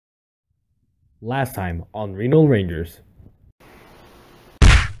Last time on Renal Rangers.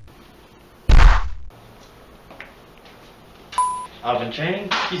 Alvin Chang,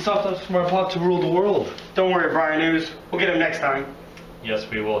 he stopped us from our plot to rule the world. Don't worry, Brian News. We'll get him next time. Yes,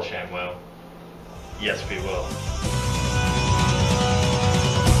 we will, Shamwell. Yes, we will.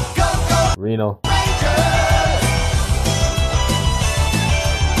 Renal.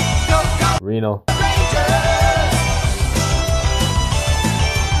 Renal.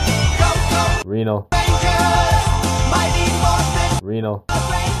 Renal. Renal.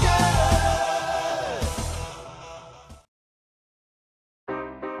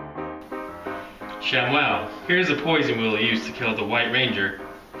 Shamwell, here's the poison we'll use to kill the White Ranger,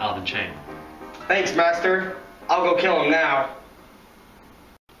 Alvin Chang. Thanks, Master. I'll go kill him now.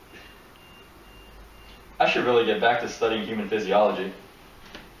 I should really get back to studying human physiology.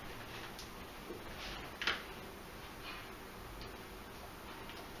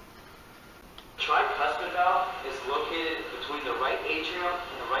 Tricuspid valve is located between the right atrium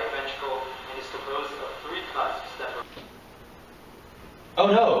and the right ventricle and is composed of three cusps that are... Oh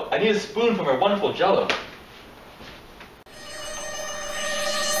no, I need a spoon from our wonderful jello.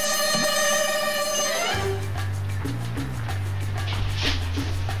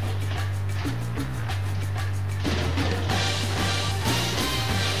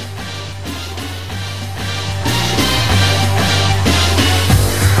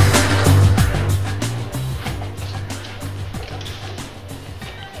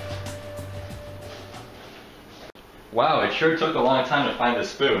 Wow, it sure took a long time to find the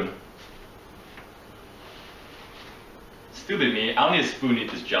spoon. Stupid me, I don't need a spoon to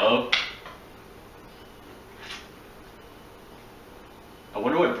eat this jello. I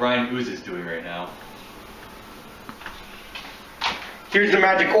wonder what Brian Ooze is doing right now. Here's the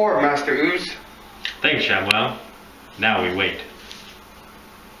magic orb, Master Ooze. Thanks, Shamwell. Now we wait.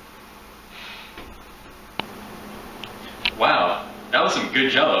 Wow, that was some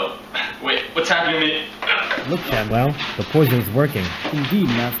good jello. Wait, what's happening to me? Look, Shamwell, the poison's working. Indeed,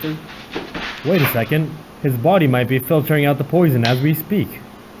 Master. Wait a second. His body might be filtering out the poison as we speak.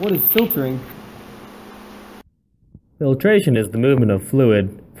 What is filtering? Filtration is the movement of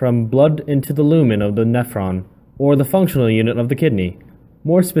fluid from blood into the lumen of the nephron, or the functional unit of the kidney.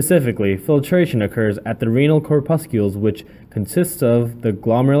 More specifically, filtration occurs at the renal corpuscles, which consists of the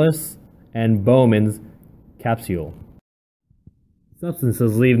glomerulus and Bowman's capsule.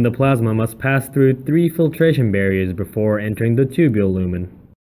 Substances leaving the plasma must pass through 3 filtration barriers before entering the tubule lumen.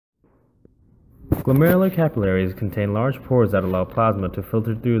 Glomerular capillaries contain large pores that allow plasma to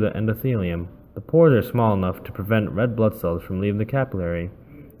filter through the endothelium. The pores are small enough to prevent red blood cells from leaving the capillary.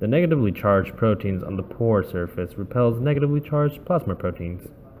 The negatively charged proteins on the pore surface repels negatively charged plasma proteins.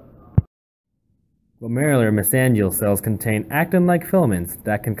 Glomerular mesangial cells contain actin-like filaments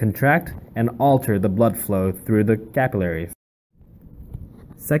that can contract and alter the blood flow through the capillaries.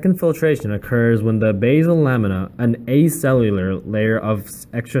 Second filtration occurs when the basal lamina, an acellular layer of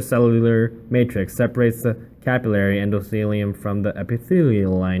extracellular matrix, separates the capillary endothelium from the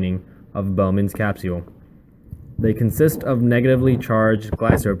epithelial lining of Bowman's capsule. They consist of negatively charged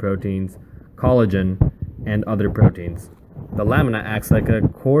glycoproteins, collagen, and other proteins. The lamina acts like a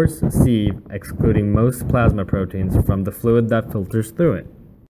coarse sieve, excluding most plasma proteins from the fluid that filters through it.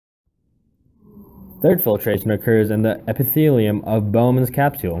 Third filtration occurs in the epithelium of Bowman's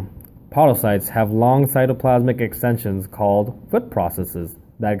capsule. Podocytes have long cytoplasmic extensions called foot processes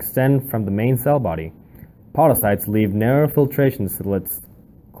that extend from the main cell body. Podocytes leave narrow filtration slits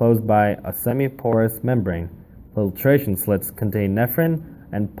closed by a semi-porous membrane. Filtration slits contain nephrin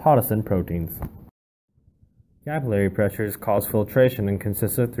and podocin proteins. Capillary pressures cause filtration and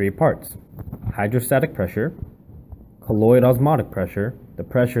consists of 3 parts: hydrostatic pressure, colloid osmotic pressure, the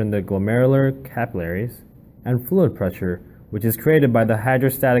pressure in the glomerular capillaries, and fluid pressure, which is created by the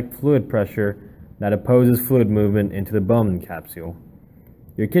hydrostatic fluid pressure that opposes fluid movement into the Bowman capsule.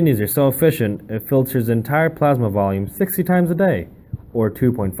 Your kidneys are so efficient, it filters the entire plasma volume 60 times a day, or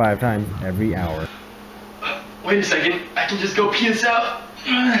 2.5 times every hour. Wait a second, I can just go pee this out.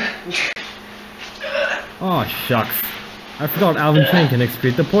 Aw, shucks. I forgot Alvin Chang can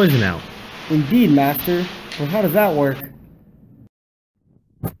excrete the poison out. Indeed, Master. Well, how does that work?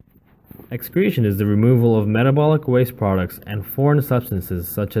 Excretion is the removal of metabolic waste products and foreign substances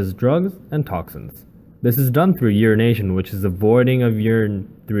such as drugs and toxins. This is done through urination, which is the voiding of urine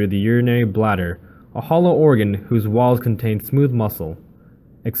through the urinary bladder, a hollow organ whose walls contain smooth muscle.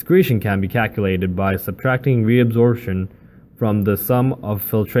 Excretion can be calculated by subtracting reabsorption from the sum of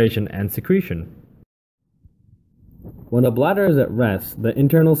filtration and secretion. When the bladder is at rest, the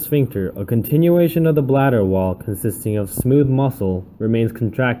internal sphincter, a continuation of the bladder wall consisting of smooth muscle, remains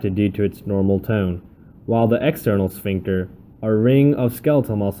contracted due to its normal tone, while the external sphincter, a ring of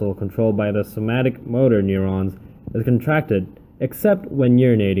skeletal muscle controlled by the somatic motor neurons, is contracted except when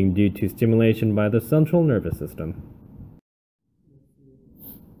urinating due to stimulation by the central nervous system.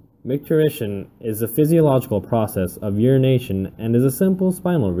 Micturition is a physiological process of urination and is a simple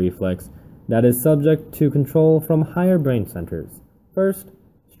spinal reflex that is subject to control from higher brain centers. First,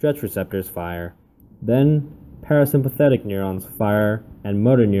 stretch receptors fire, then parasympathetic neurons fire and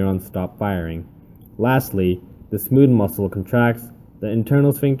motor neurons stop firing. Lastly, the smooth muscle contracts, the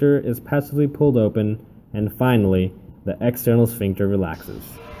internal sphincter is passively pulled open, and finally, the external sphincter relaxes.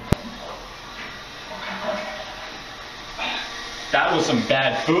 That was some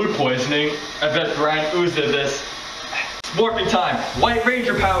bad food poisoning. I bet Brian oozed at this. It's morphing time. White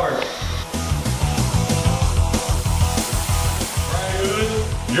Ranger power. Brian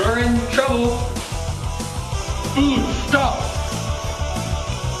Ooze, you're in trouble. Ooze, stop.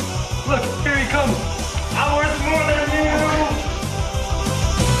 Look, here he comes. I'm worth more than you.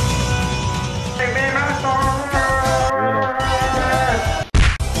 Take me, master.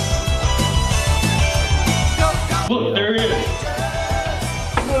 Look, there he is.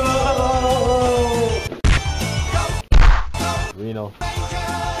 Renal.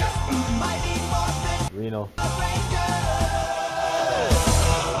 Renal.